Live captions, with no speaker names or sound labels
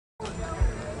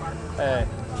Hey.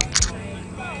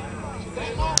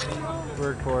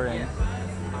 We're recording.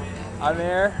 I'm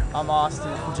here. I'm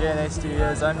Austin from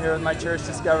JandAStudios. I'm here with my church,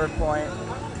 Discover Point.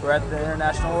 We're at the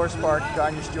International Horse Park,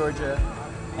 Conyers, Georgia.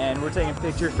 And we're taking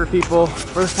pictures for people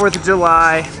for the 4th of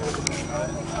July.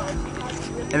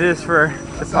 And this is for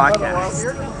the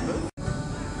podcast.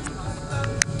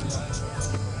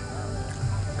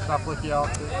 Stop flicking y'all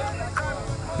too.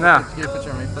 No. Get a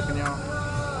picture of me flicking y'all.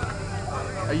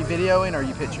 Are you videoing or are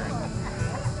you picturing?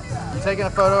 You taking a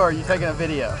photo or are you taking a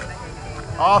video?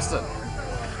 Austin.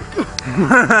 This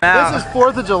is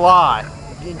 4th of July.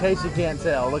 In case you can't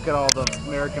tell, look at all the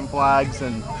American flags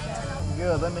and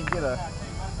good. Let me get a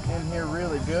in here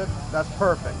really good. That's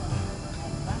perfect.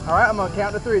 All right, I'm gonna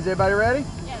count to 3. Is everybody ready?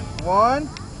 Yeah. 1,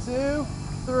 2,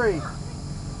 3.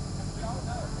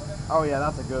 Oh yeah,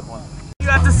 that's a good one. What do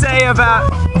you have to say about,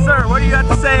 sir, what do you have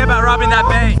to say about robbing that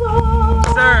bank?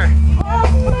 Sir.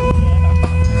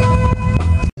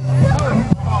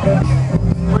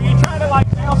 Were you trying to like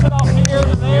bounce it off here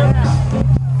to there?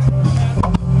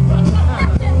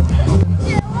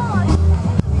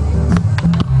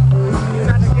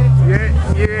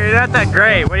 You're not that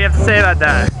great. What do you have to say about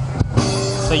that?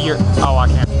 So you're, oh, I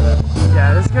can't say that.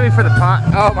 Yeah, this is gonna be for the pot.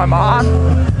 Oh, my mom?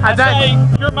 I say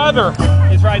your mother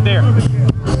is right there.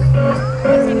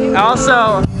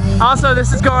 Also,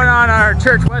 this is going on our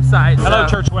church website. Hello,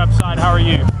 church website. How are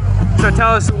you? So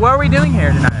tell us, what are we doing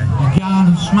here tonight?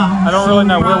 I don't really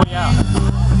know where we at.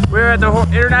 We're at the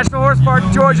International Horse Park,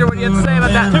 Georgia. What do you have to say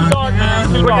about that? Too dark, man.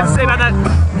 Too What do you dark. have to say about that?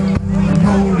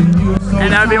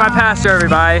 And that would be my pastor,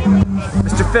 everybody,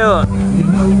 Mr. Philip.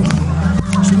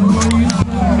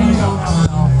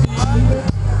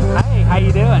 Hey, how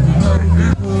you doing?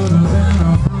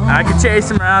 I could chase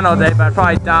him around all day, but I'd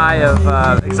probably die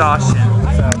of exhaustion.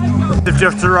 So, they've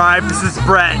just arrived. This is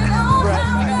Brett.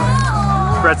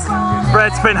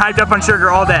 Brett's been hyped up on sugar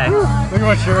all day. Look at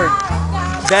my shirt.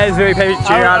 That is very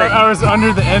patriotic. I was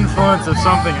under the influence of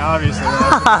something, obviously.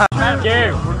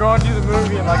 Gabe, we're going to the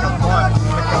movie in like a month.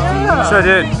 So,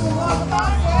 dude.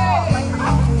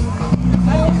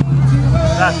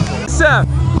 So,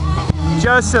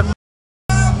 Joseph,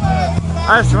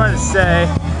 I just wanted to say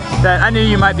that I knew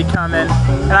you might be coming,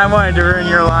 and I wanted to ruin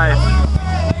your life.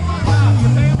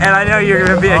 And I know you're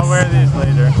going to be I'll wear these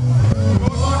later.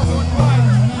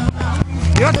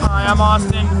 Hi, I'm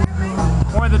Austin,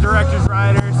 one of the directors,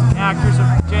 writers, and actors of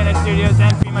JandAStudios,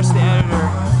 and pretty much the editor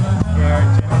here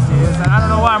at JandAStudios. And I don't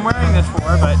know why I'm wearing this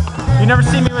for, but you never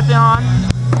see me with it on.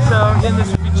 So again,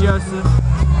 this would be Joseph.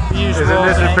 The usual. Isn't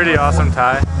this a pretty awesome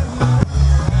tie?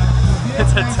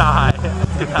 It's a tie. I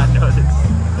did not know this.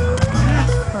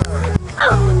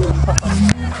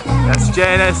 That's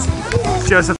JandAS.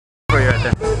 Joseph for you right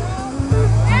there.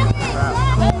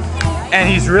 And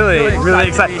he's really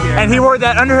excited. And he wore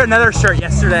that under another shirt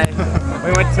yesterday.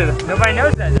 We went to nobody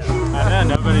knows that though. I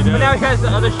know, nobody does. But now he has the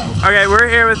other shirt. Okay, we're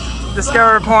here with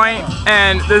Discover Point,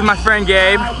 and this is my friend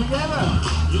Gabe.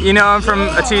 You know him from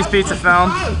a Cheese Pizza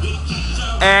film.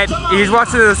 And he's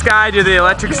watching this guy do the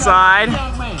electric slide,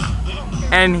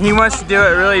 and he wants to do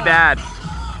it really bad.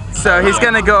 So he's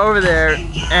gonna go over there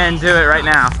and do it right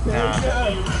now.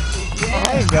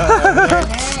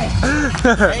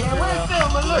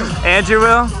 Andrew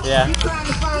will? Yeah.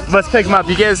 Let's pick him up.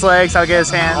 You get his legs, I'll get his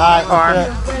hand,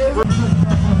 arm.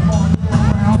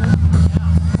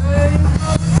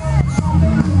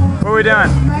 What are we doing?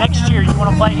 Next year, you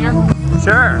want to play here?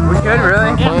 Sure, we could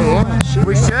really. Yeah.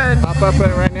 We should. Pop up in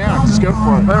it right now. Just go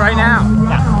for it. But right now.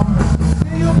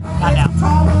 Not now.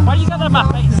 Why do you got that on my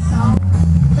face?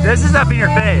 This is up in your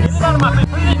face. Get it out of my face.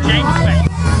 Put it in James' face.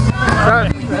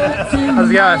 How's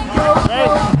it going?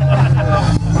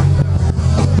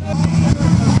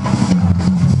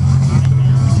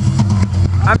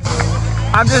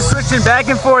 I'm just switching back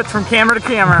and forth from camera to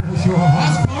camera.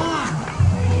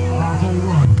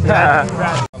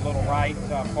 A little right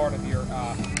part of your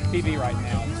TV right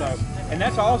now. So, and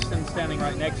that's Austin standing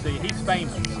right next to you. He's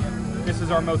famous. This is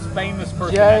our most famous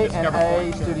person at Discover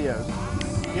Point. JandAStudios.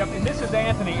 Yep, and this is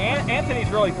Anthony. Anthony's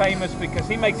really famous because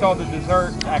he makes all the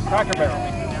desserts at Cracker Barrel.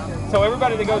 So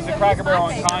everybody that goes to Cracker Barrel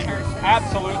in Conyers,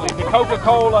 absolutely. The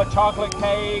Coca-Cola chocolate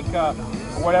cake, or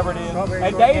whatever it is.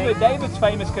 And David's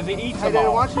famous because he eats them Hey, David,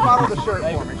 all. why don't you model the shirt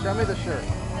for me? Show me the shirt.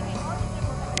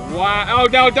 Wow! Oh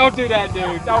no! Don't do that,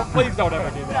 dude! Please don't ever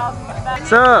do that.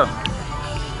 So,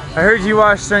 I heard you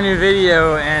watched our new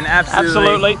video and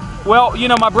absolutely. Well, you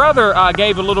know, my brother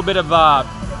gave a little bit of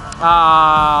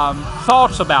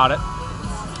thoughts about it.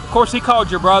 Of course, he called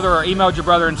your brother or emailed your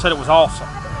brother and said it was awesome.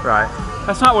 Right.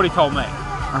 That's not what he told me.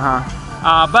 Uh-huh.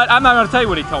 But I'm not going to tell you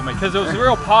what he told me because it was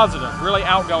real positive, really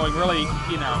outgoing, really,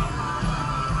 you know.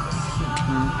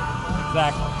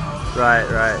 Exactly. Right.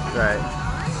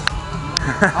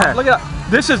 Look at that.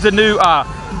 This is the new.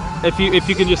 If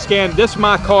you can just scan, this is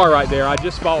my car right there. I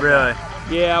just bought. Really? That.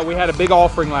 Yeah, we had a big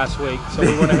offering last week, so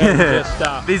we went ahead and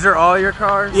just. These are all your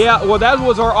cars? Yeah, well, that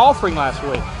was our offering last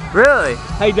week. Really?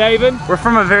 Hey, David. We're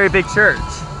from a very big church.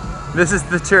 This is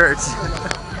the church.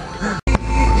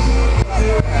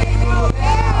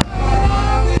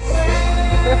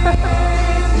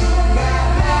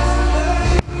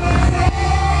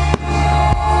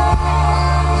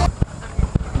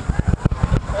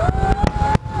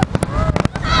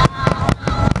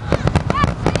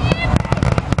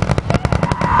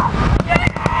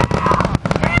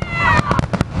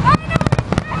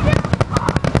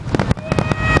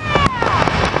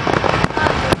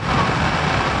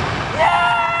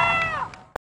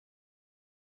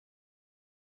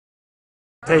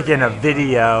 Taking a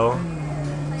video.